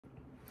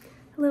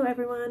Hello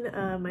everyone,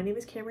 my name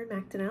is Camryn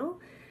M,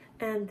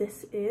 and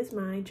this is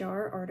my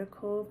JAR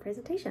article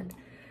presentation.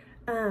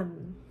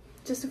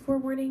 Just a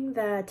forewarning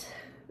that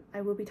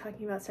I will be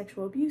talking about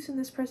sexual abuse in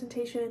this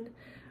presentation.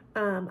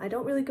 I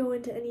don't really go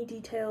into any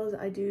details.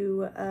 I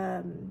do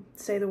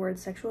say the word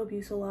sexual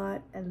abuse a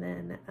lot, and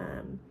then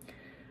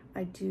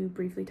I do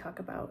briefly talk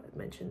about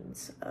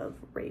mentions of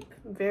rape,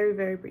 very,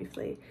 very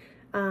briefly.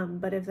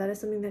 But if that is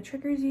something that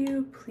triggers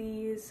you,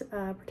 please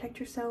protect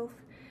yourself.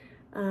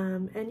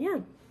 And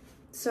yeah.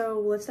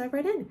 So let's dive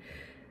right in.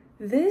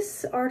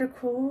 This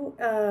article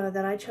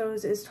that I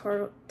chose is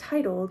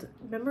titled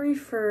Memory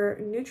for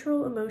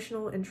Neutral,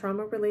 Emotional, and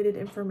Trauma-Related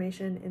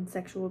Information in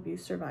Sexual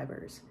Abuse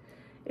Survivors.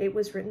 It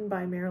was written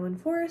by Marilyn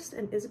Forrest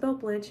and Isabel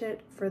Blanchett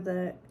for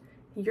the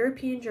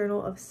European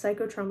Journal of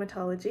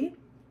Psychotraumatology.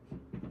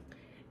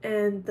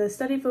 And the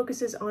study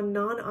focuses on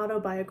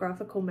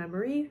non-autobiographical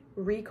memory,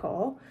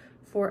 recall,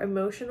 for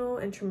emotional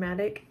and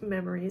traumatic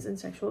memories in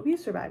sexual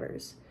abuse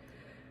survivors.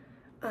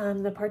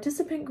 The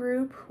participant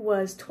group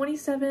was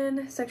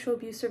 27 sexual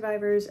abuse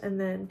survivors and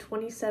then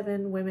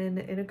 27 women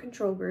in a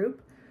control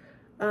group.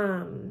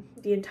 The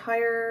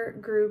entire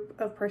group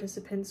of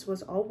participants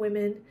was all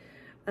women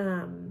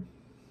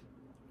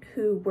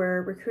who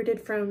were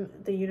recruited from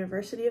the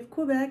University of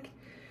Quebec,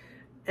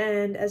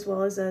 and as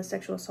well as a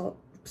sexual assault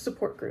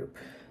support group.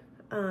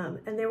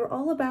 And they were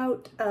all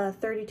about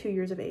 32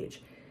 years of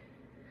age.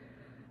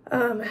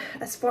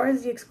 As far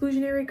as the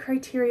exclusionary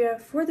criteria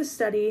for the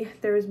study,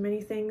 there was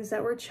many things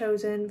that were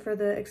chosen for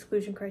the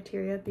exclusion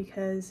criteria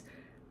because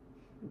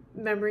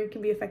memory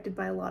can be affected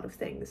by a lot of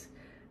things.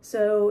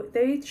 So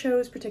they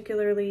chose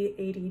particularly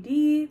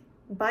ADD,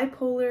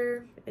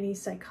 bipolar, any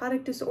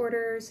psychotic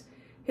disorders,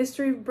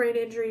 history of brain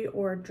injury,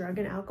 or drug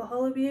and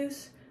alcohol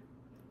abuse,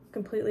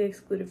 completely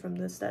excluded from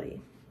the study.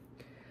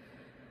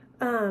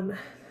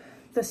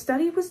 The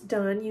study was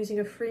done using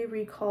a free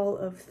recall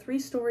of 3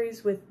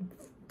 stories with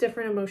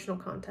different emotional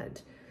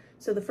content.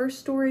 So the first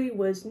story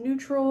was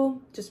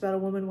neutral, just about a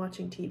woman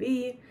watching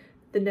TV.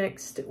 The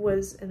next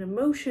was an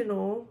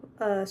emotional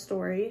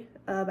story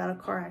about a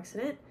car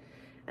accident.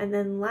 And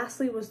then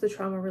lastly was the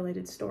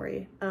trauma-related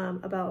story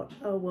about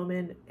a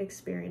woman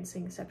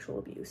experiencing sexual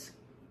abuse.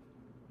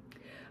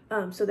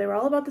 So they were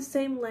all about the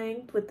same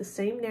length with the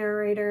same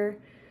narrator,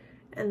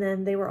 and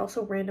then they were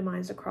also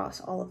randomized across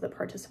all of the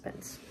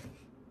participants.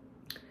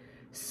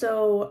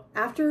 So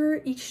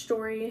after each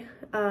story,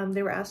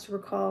 they were asked to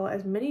recall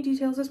as many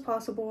details as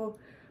possible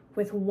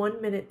with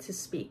 1 minute to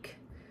speak.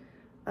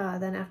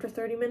 Then after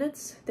 30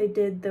 minutes, they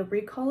did the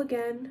recall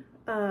again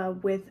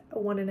with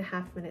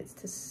 1.5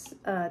 minutes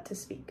to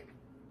speak.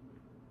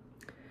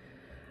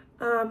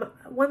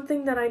 One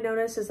thing that I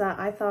noticed is that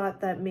I thought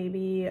that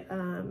maybe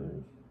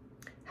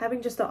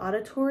having just the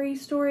auditory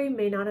story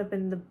may not have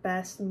been the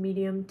best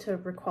medium to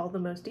recall the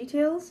most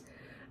details.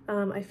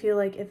 I feel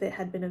like if it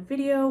had been a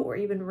video or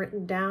even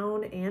written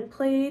down and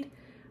played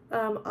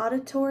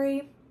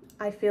auditory,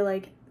 I feel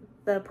like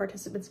the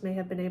participants may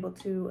have been able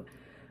to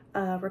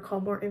recall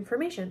more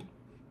information.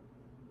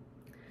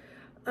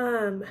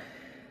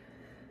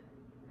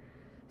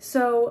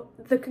 So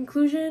the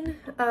conclusion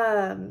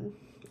and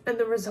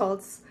the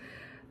results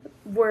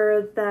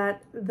were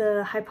that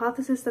the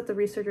hypothesis that the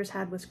researchers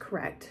had was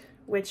correct,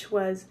 which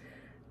was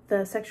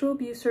the sexual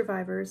abuse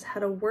survivors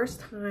had a worse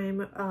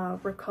time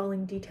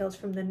recalling details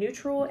from the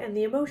neutral and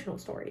the emotional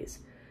stories.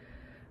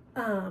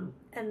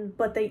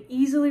 But they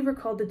easily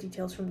recalled the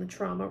details from the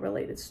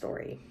trauma-related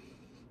story.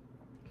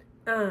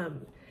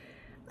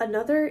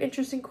 Another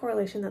interesting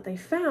correlation that they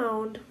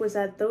found was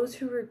that those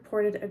who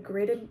reported a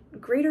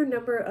greater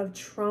number of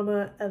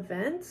trauma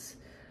events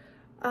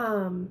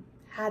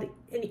had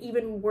an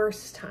even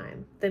worse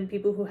time than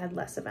people who had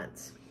less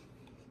events.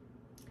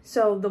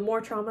 So the more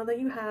trauma that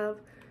you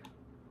have,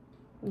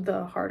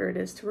 the harder it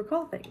is to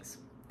recall things.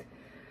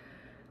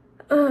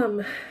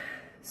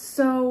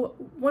 So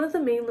one of the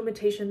main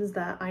limitations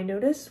that I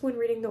noticed when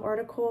reading the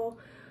article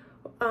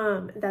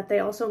that they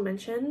also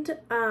mentioned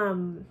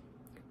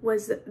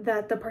was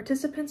that the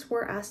participants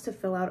were asked to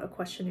fill out a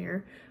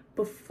questionnaire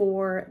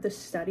before the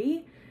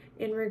study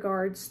in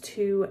regards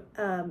to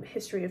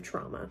history of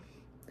trauma.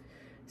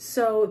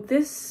 So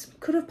this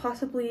could have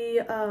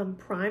possibly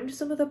primed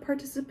some of the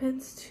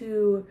participants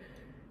to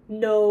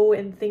know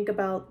and think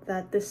about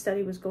that this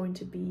study was going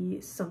to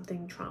be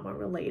something trauma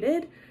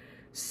related.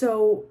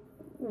 So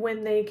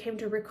when they came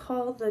to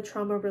recall the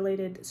trauma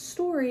related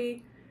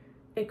story,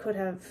 it could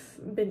have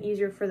been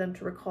easier for them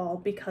to recall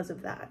because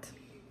of that.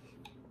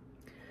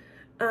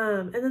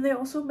 And then they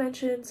also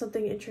mentioned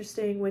something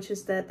interesting, which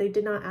is that they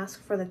did not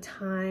ask for the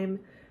time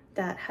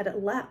that had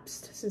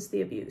elapsed since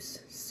the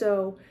abuse.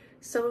 So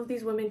some of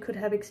these women could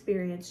have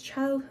experienced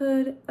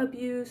childhood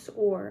abuse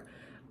or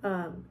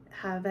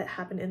have it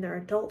happen in their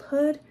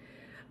adulthood.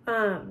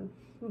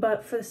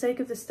 But for the sake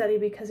of the study,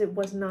 because it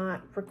was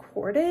not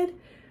recorded,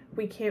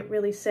 we can't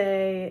really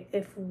say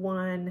if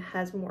one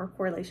has more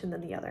correlation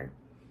than the other.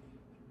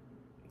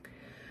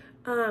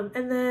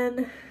 And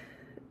then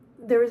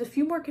there was a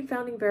few more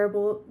confounding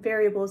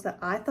variables that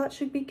I thought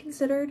should be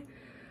considered.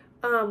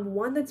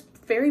 One that's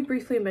very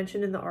briefly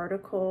mentioned in the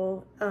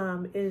article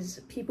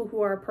is people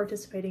who are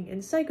participating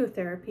in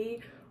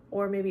psychotherapy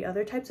or maybe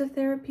other types of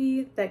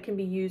therapy that can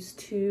be used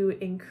to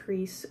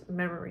increase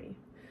memory.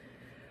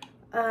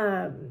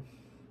 And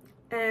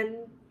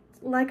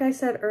like I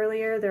said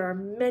earlier, there are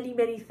many,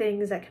 many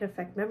things that can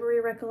affect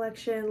memory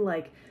recollection,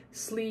 like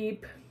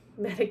sleep,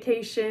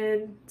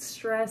 medication,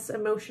 stress,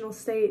 emotional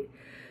state.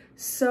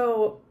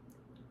 So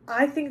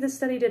I think this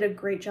study did a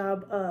great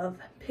job of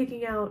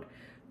picking out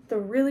the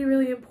really,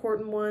 really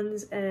important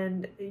ones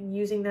and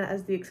using that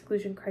as the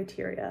exclusion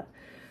criteria.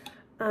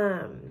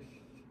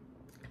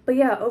 But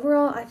yeah,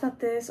 overall, I thought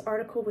this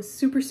article was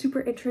super,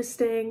 super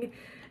interesting,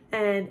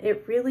 and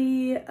it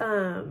really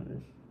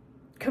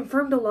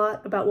confirmed a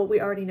lot about what we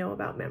already know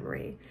about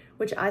memory,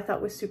 which I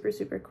thought was super,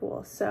 super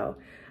cool. So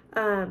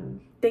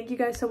thank you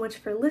guys so much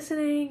for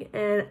listening,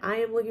 and I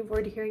am looking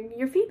forward to hearing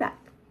your feedback.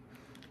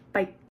 Bye.